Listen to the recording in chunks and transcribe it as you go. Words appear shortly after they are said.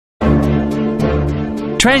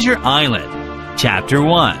Treasure Island, Chapter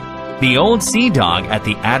 1, The Old Sea Dog at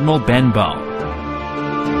the Admiral Benbow.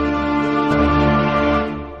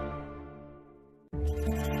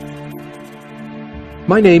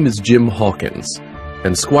 My name is Jim Hawkins,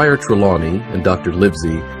 and Squire Trelawney and Dr.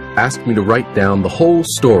 Livesey asked me to write down the whole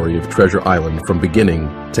story of Treasure Island from beginning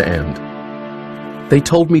to end. They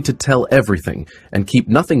told me to tell everything and keep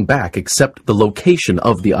nothing back except the location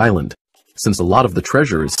of the island, since a lot of the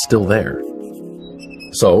treasure is still there.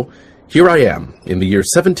 So, here I am, in the year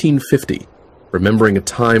 1750, remembering a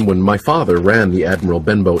time when my father ran the Admiral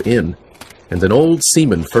Benbow Inn, and an old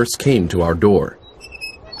seaman first came to our door.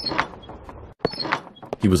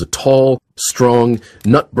 He was a tall, strong,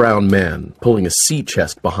 nut-brown man, pulling a sea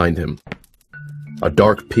chest behind him. A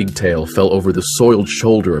dark pigtail fell over the soiled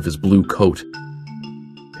shoulder of his blue coat.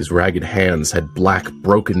 His ragged hands had black,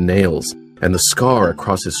 broken nails, and the scar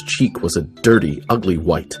across his cheek was a dirty, ugly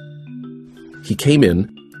white. He came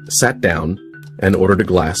in, sat down, and ordered a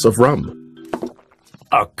glass of rum.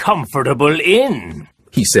 "A comfortable inn,"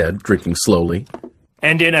 he said, drinking slowly.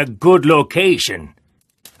 "and in a good location.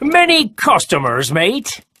 Many customers,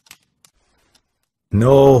 mate?"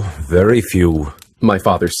 "No, very few," my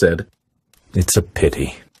father said. "It's a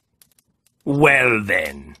pity." "Well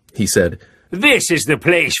then," he said, "this is the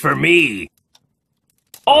place for me.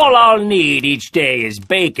 All I'll need each day is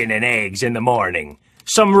bacon and eggs in the morning,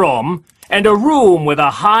 some rum, and a room with a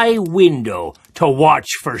high window to watch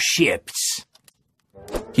for ships."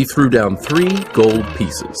 He threw down 3 gold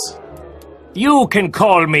pieces. "You can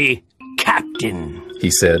call me Captain," he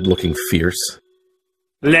said, looking fierce.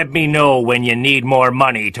 "Let me know when you need more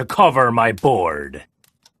money to cover my board."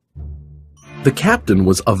 The captain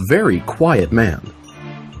was a very quiet man.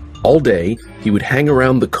 All day, he would hang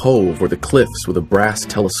around the cove or the cliffs with a brass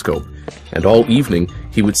telescope, and all evening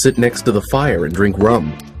he would sit next to the fire and drink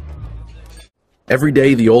rum. Every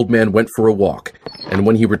day the old man went for a walk, and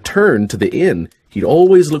when he returned to the inn, he'd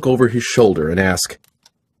always look over his shoulder and ask,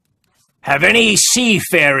 "Have any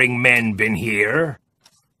seafaring men been here?"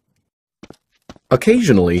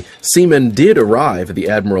 Occasionally, seamen did arrive at the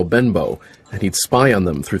Admiral Benbow, and he'd spy on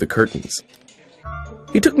them through the curtains.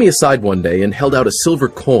 He took me aside one day and held out a silver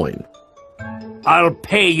coin. "I'll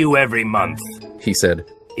pay you every month," he said,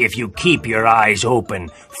 "if you keep your eyes open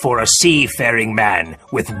for a seafaring man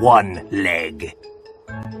with 1 leg."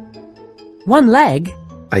 "1 leg?"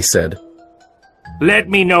 I said. "Let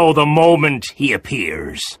me know the moment he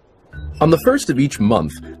appears." On the first of each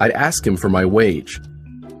month, I'd ask him for my wage.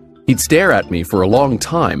 He'd stare at me for a long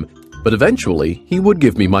time, but eventually he would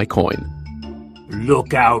give me my coin.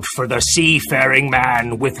 "Look out for the seafaring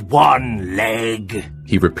man with 1 leg,"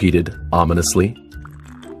 he repeated ominously.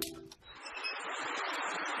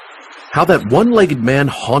 How that one-legged man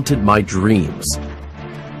haunted my dreams.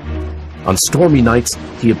 On stormy nights,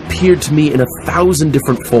 he appeared to me in 1,000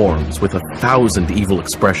 different forms with 1,000 evil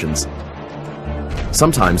expressions.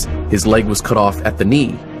 Sometimes his leg was cut off at the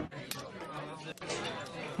knee.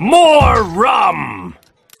 "More rum!"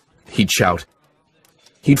 he'd shout.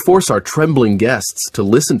 He'd force our trembling guests to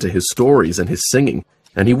listen to his stories and his singing,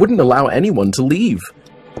 and he wouldn't allow anyone to leave.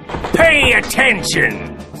 "Pay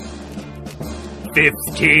attention!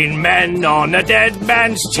 15 men on a dead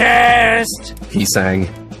man's chest," he sang.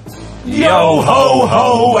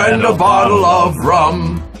 "Yo-ho-ho and a bottle of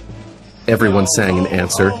rum." Everyone sang in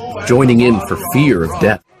answer, joining in for fear of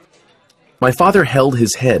death. My father held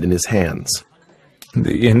his head in his hands.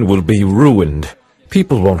 "The inn will be ruined.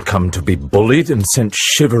 People won't come to be bullied and sent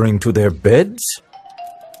shivering to their beds."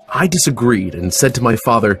 I disagreed and said to my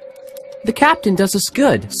father, "The captain does us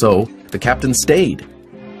good." So the captain stayed.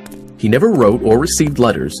 He never wrote or received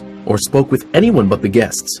letters or spoke with anyone but the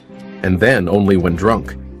guests, and then only when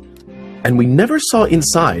drunk. And we never saw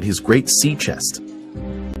inside his great sea chest.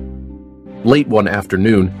 Late one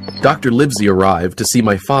afternoon, Dr. Livesey arrived to see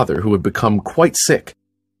my father, who had become quite sick.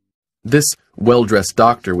 This well-dressed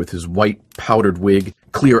doctor with his white, powdered wig,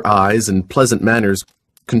 clear eyes, and pleasant manners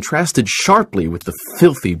contrasted sharply with the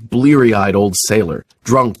filthy, bleary-eyed old sailor,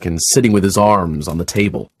 drunk and sitting with his arms on the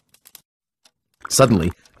table.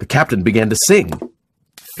 Suddenly, the captain began to sing.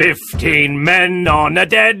 15 men on a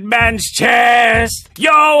dead man's chest,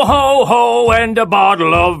 yo-ho-ho and a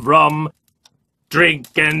bottle of rum. Drink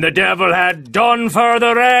and the devil had done for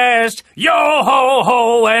the rest,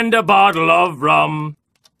 yo-ho-ho and a bottle of rum.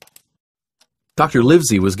 Dr.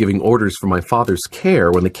 Livesey was giving orders for my father's care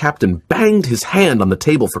when the captain banged his hand on the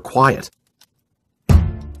table for quiet.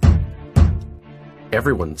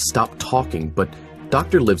 Everyone stopped talking, but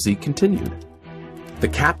Dr. Livesey continued. The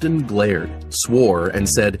captain glared, swore, and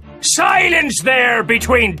said, "Silence there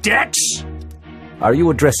between decks!" "Are you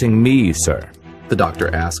addressing me, sir?" the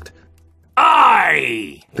doctor asked.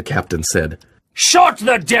 Aye! The captain said. Shut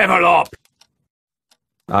the devil up!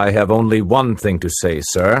 I have only one thing to say,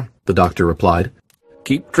 sir, The doctor replied.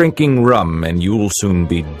 Keep drinking rum and you'll soon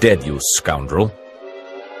be dead, you scoundrel.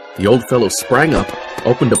 The old fellow sprang up,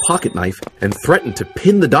 opened a pocket knife, and threatened to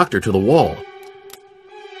pin the doctor to the wall.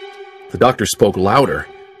 The doctor spoke louder.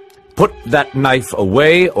 Put that knife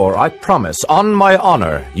away, or I promise, on my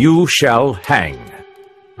honor, you shall hang.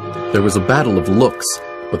 There was a battle of looks,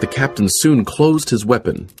 but the captain soon closed his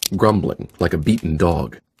weapon, grumbling like a beaten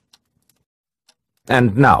dog.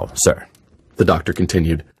 And now, sir, The doctor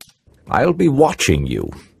continued. I'll be watching you.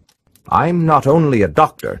 I'm not only a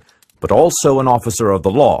doctor, but also an officer of the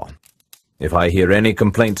law. If I hear any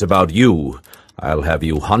complaints about you, I'll have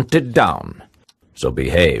you hunted down. So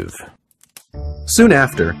behave. Soon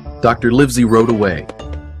after, Dr. Livesey rode away,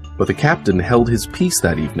 but the captain held his peace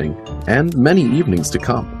that evening, and many evenings to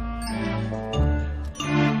come.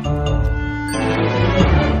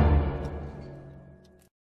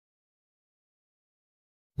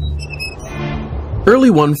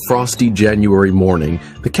 Early one frosty January morning,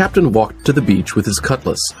 the captain walked to the beach with his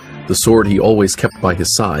cutlass, the sword he always kept by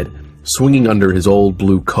his side, swinging under his old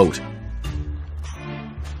blue coat.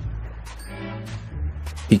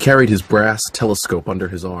 He carried his brass telescope under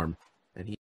his arm.